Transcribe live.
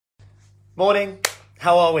Morning.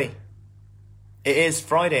 How are we? It is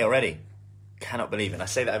Friday already. Cannot believe it. I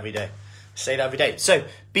say that every day. So,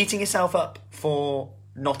 beating yourself up for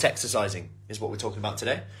not exercising is what we're talking about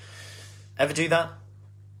today. Ever do that?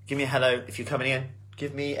 Give me a hello if you're coming in.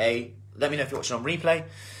 Let me know if you're watching on replay.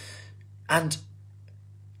 And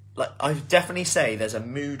I definitely say there's a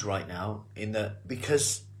mood right now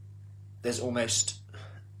because there's almost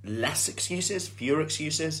less excuses, fewer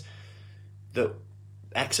excuses, that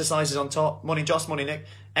exercise is on top. Morning Joss, morning Nick.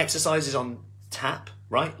 Exercise is on tap,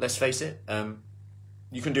 right? Let's face it.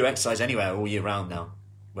 You can do exercise anywhere all year round now,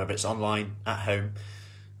 whether it's online, at home,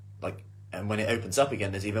 and when it opens up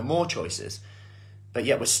again, there's even more choices. But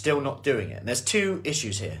yet we're still not doing it. And there's two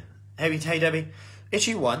issues here. Hey Debbie.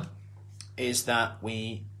 Issue one is that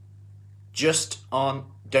we just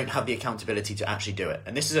don't have the accountability to actually do it.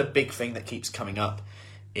 And this is a big thing that keeps coming up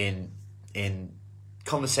in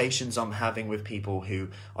conversations I'm having with people who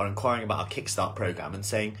are inquiring about our Kickstart program and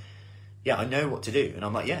saying, yeah, I know what to do. And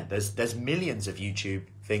I'm like, yeah, there's millions of YouTube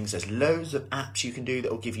things. There's loads of apps you can do that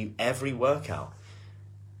will give you every workout.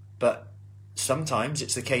 But sometimes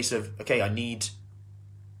it's the case of, okay, I need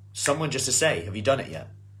someone just to say, have you done it yet?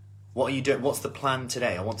 What are you doing? What's the plan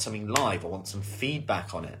today? I want something live. I want some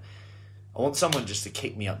feedback on it. I want someone just to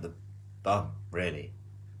kick me up the bum, really.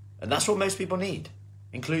 And that's what most people need,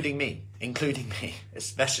 including me,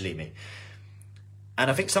 especially me.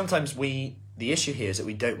 And I think sometimes the issue here is that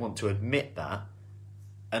we don't want to admit that.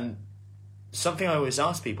 And something I always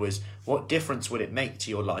ask people is, what difference would it make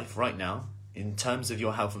to your life right now in terms of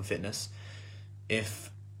your health and fitness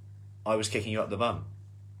if I was kicking you up the bum,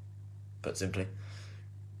 put simply,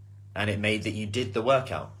 and it made that you did the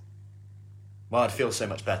workout? Well, I'd feel so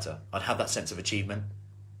much better. I'd have that sense of achievement.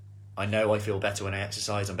 I know I feel better when I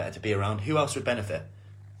exercise. I'm better to be around. Who else would benefit?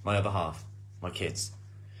 My other half, my kids,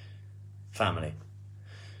 family,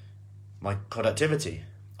 my productivity.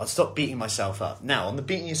 I'd stop beating myself up. Now, on the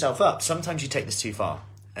beating yourself up, sometimes you take this too far.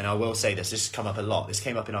 And I will say this has come up a lot. This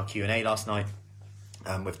came up in our Q&A last night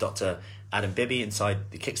with Dr. Adam Bibby inside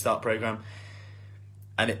the Kickstart program.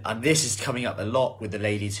 And this is coming up a lot with the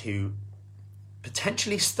ladies who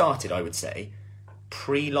potentially started, I would say,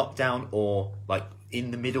 pre-lockdown or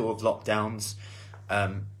in the middle of lockdowns.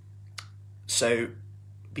 So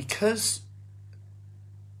because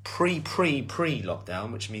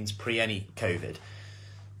pre-lockdown, which means pre any COVID,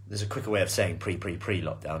 there's a quicker way of saying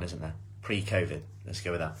pre-lockdown, isn't there? Pre-COVID. Let's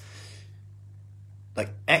go with that.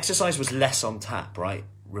 Exercise was less on tap, right?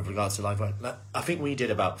 With regards to live work. I think we did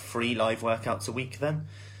about 3 live workouts a week then.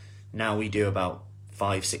 Now we do about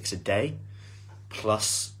 5-6 a day.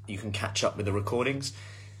 Plus you can catch up with the recordings.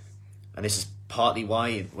 And this is partly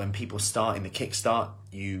why when people start in the Kickstart,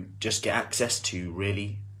 you just get access to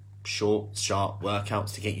really short, sharp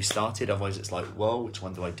workouts to get you started. Otherwise it's like, whoa, which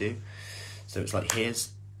one do I do? So it's like, here's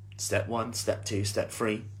step 1, step 2, step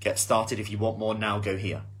 3. Get started. If you want more now, go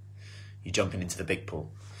here. You're jumping into the big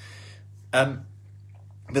pool.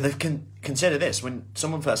 But they can consider this. When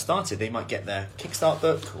someone first started, they might get their Kickstart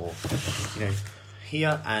book or,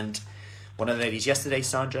 here. And one of the ladies yesterday,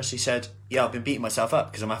 Sandra, she said, yeah, I've been beating myself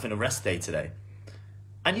up because I'm having a rest day today.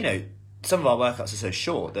 And, some of our workouts are so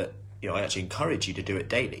short that, I actually encourage you to do it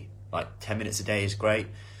daily. 10 minutes a day is great.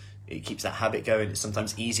 It keeps that habit going. It's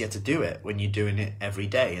sometimes easier to do it when you're doing it every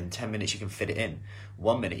day. And 10 minutes, you can fit it in.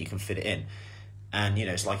 1 minute, you can fit it in. And,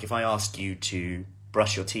 it's like if I ask you to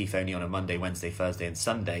brush your teeth only on a Monday, Wednesday, Thursday, and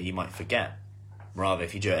Sunday, you might forget. Rather,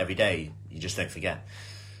 if you do it every day, you just don't forget.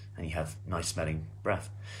 And you have nice smelling breath.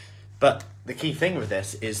 But the key thing with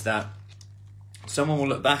this is that someone will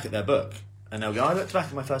look back at their book and they'll go, I looked back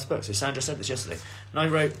at my first book. So Sandra said this yesterday. And I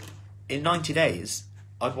wrote, in 90 days,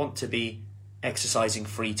 I'd want to be exercising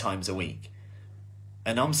 3 times a week.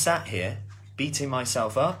 And I'm sat here beating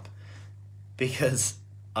myself up because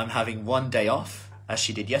I'm having 1 day off, as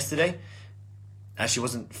she did yesterday, as she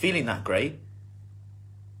wasn't feeling that great.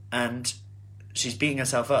 And she's beating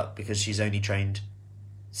herself up because she's only trained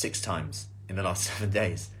 6 times in the last 7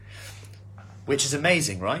 days. Which is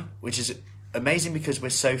amazing, right? Which is amazing because we're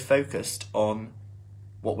so focused on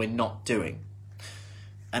what we're not doing.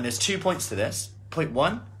 And there's 2 points to this. Point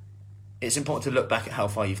 1, it's important to look back at how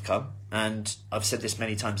far you've come. And I've said this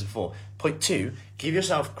many times before. Point 2, give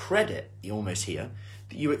yourself credit, you're almost here,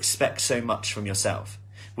 that you expect so much from yourself.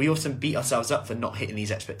 We often beat ourselves up for not hitting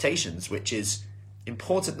these expectations, which is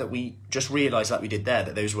important that we just realise, like we did there,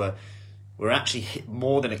 that those we're actually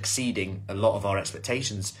more than exceeding a lot of our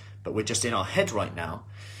expectations, but we're just in our head right now,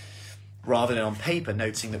 rather than on paper,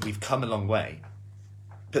 noticing that we've come a long way.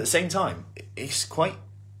 But at the same time, it's quite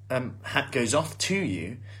hat goes off to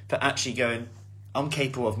you for actually going, I'm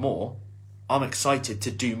capable of more, I'm excited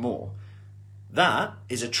to do more. That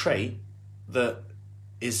is a trait that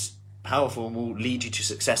is powerful and will lead you to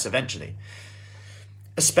success eventually.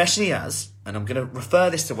 Especially as, and I'm going to refer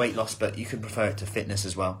this to weight loss, but you can refer it to fitness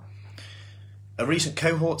as well. A recent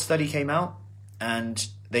cohort study came out and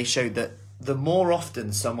they showed that the more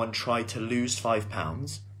often someone tried to lose 5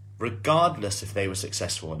 pounds, regardless if they were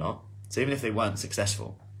successful or not, so even if they weren't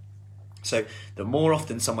successful, so the more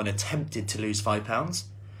often someone attempted to lose 5 pounds,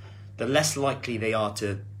 the less likely they are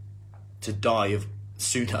to die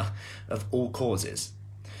sooner of all causes.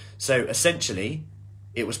 So essentially,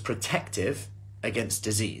 it was protective against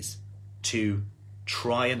disease to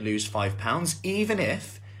try and lose 5 pounds, even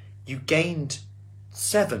if you gained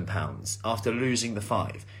 7 pounds after losing the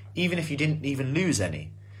 5, even if you didn't even lose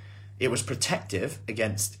any. It was protective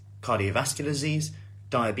against cardiovascular disease,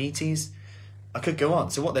 diabetes. I could go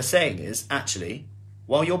on. So what they're saying is, actually,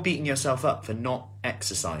 while you're beating yourself up for not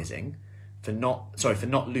exercising, for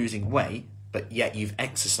not losing weight, but yet you've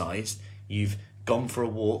exercised, you've gone for a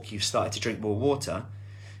walk, you've started to drink more water,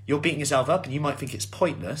 you're beating yourself up and you might think it's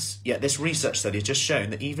pointless, yet this research study has just shown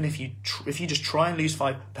that even if you just try and lose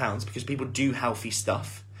 5 pounds, because people do healthier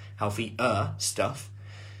stuff,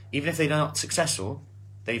 even if they're not successful,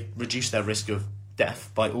 they've reduced their risk of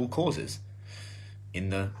death by all causes in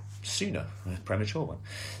the premature one.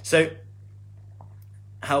 So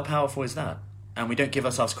how powerful is that? And we don't give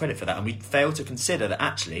ourselves credit for that, and we fail to consider that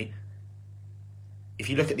actually, if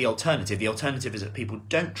you look at the alternative is that people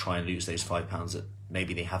don't try and lose those 5 pounds that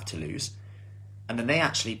maybe they have to lose, and then they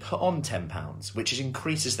actually put on 10 pounds, which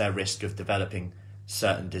increases their risk of developing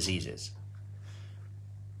certain diseases.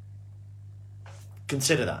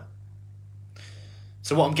 Consider that.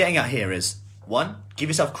 So what I'm getting at here is, 1, give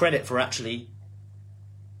yourself credit for actually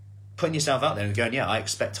putting yourself out there and going, yeah, I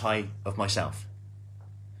expect high of myself.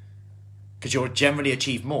 Because you'll generally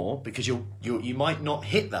achieve more, because you might not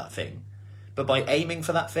hit that thing, but by aiming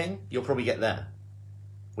for that thing, you'll probably get there,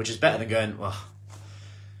 which is better than going, well,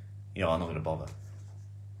 I'm not going to bother.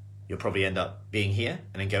 You'll probably end up being here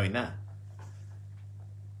and then going there.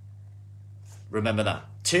 Remember that.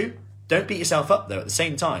 2, don't beat yourself up though at the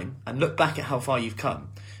same time and look back at how far you've come.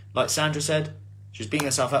 Like Sandra said, she was beating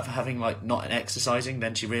herself up for having not exercising.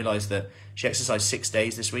 Then she realised that she exercised 6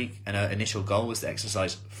 days this week and her initial goal was to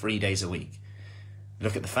exercise 3 days a week.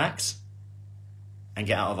 Look at the facts and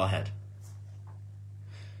get out of our head.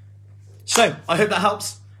 So, I hope that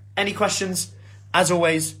helps. Any questions? As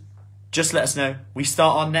always, just let us know. We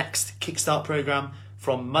start our next Kickstart programme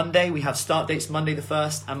from Monday. We have start dates Monday the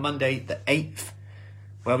 1st and Monday the 8th,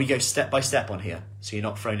 where we go step by step on here, so you're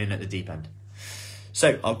not thrown in at the deep end.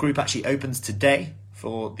 So, our group actually opens today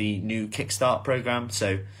for the new Kickstart programme. So,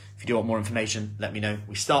 if you do want more information, let me know.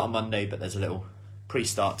 We start on Monday, but there's a little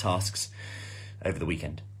pre-start tasks over the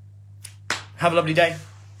weekend. Have a lovely day.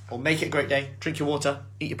 Or make it a great day. Drink your water,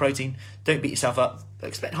 eat your protein, don't beat yourself up, but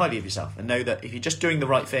expect highly of yourself, and know that if you're just doing the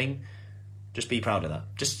right thing, just be proud of that.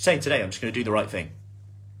 Just say today, I'm just going to do the right thing.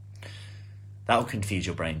 That'll confuse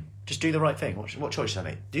your brain. Just do the right thing. What choice should I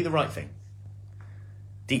make? Do the right thing.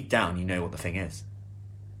 Deep down, you know what the thing is.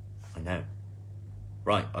 I know.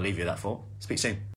 Right, I'll leave you with that thought. Speak soon.